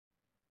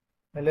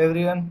Hello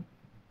everyone,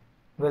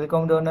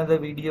 welcome to another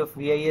video of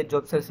VIEH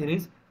job search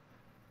series.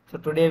 So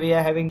today we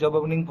are having job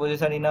opening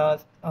position in a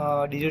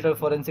digital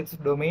forensics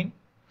domain.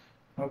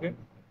 Okay,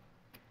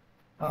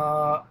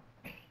 uh,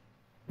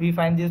 we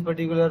find this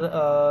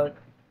particular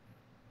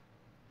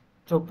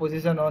job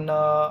position on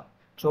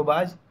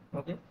Jobaz.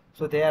 Okay,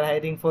 so they are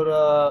hiring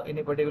for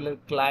any particular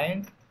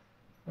client.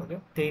 Okay,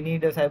 they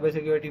need a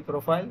cybersecurity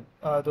profile.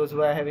 Those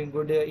who are having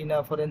good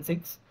in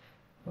forensics.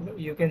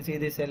 Okay, you can see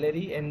the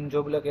salary and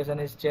job location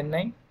is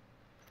Chennai.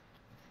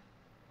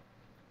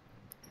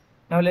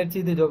 Now let's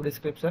see the job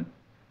description.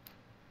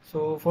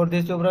 So for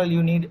this job role,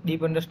 you need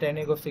deep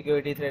understanding of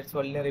security threats,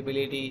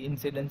 vulnerability,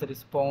 incident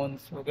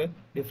response, okay,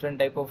 different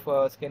type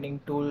of scanning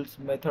tools,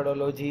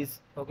 methodologies,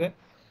 okay,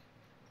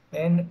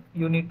 and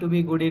you need to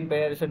be good in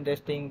penetration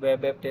testing,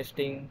 web app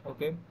testing,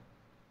 okay.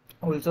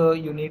 Also,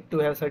 you need to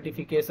have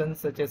certifications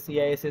such as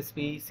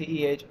CISSP,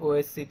 CEH,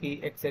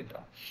 OSCP, etc.,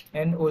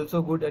 and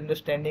also good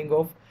understanding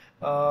of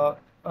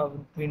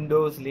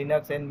Windows,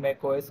 Linux, and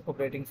Mac OS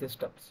operating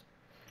systems.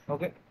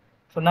 Okay,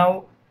 so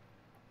now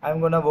I'm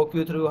gonna walk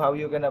you through how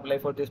you can apply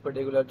for this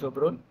particular job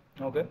role.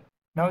 Okay.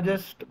 Now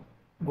just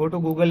go to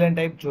Google and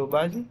type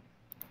Jobaz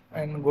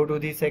and go to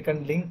the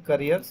second link,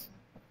 careers.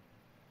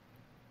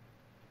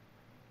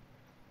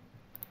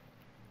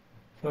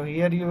 So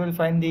here you will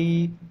find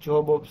the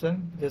job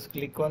option. Just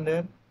click on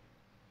there.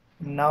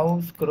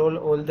 Now scroll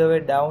all the way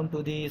down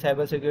to the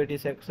cybersecurity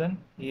section.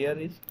 Here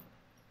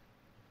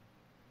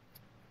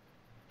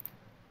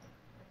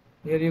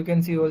you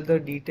can see all the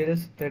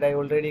details that I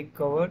already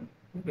covered.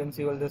 You can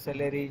see all the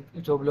salary,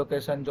 job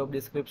location, job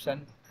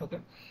description. Okay.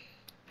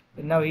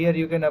 And now here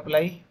you can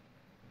apply.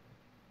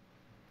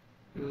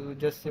 You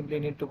just simply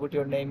need to put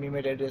your name,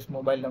 email address,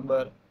 mobile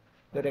number,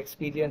 your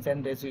experience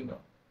and resume.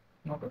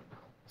 Okay.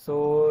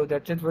 So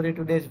that's it for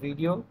today's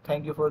video.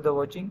 Thank you for the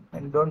watching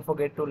and don't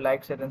forget to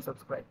like, share and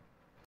subscribe.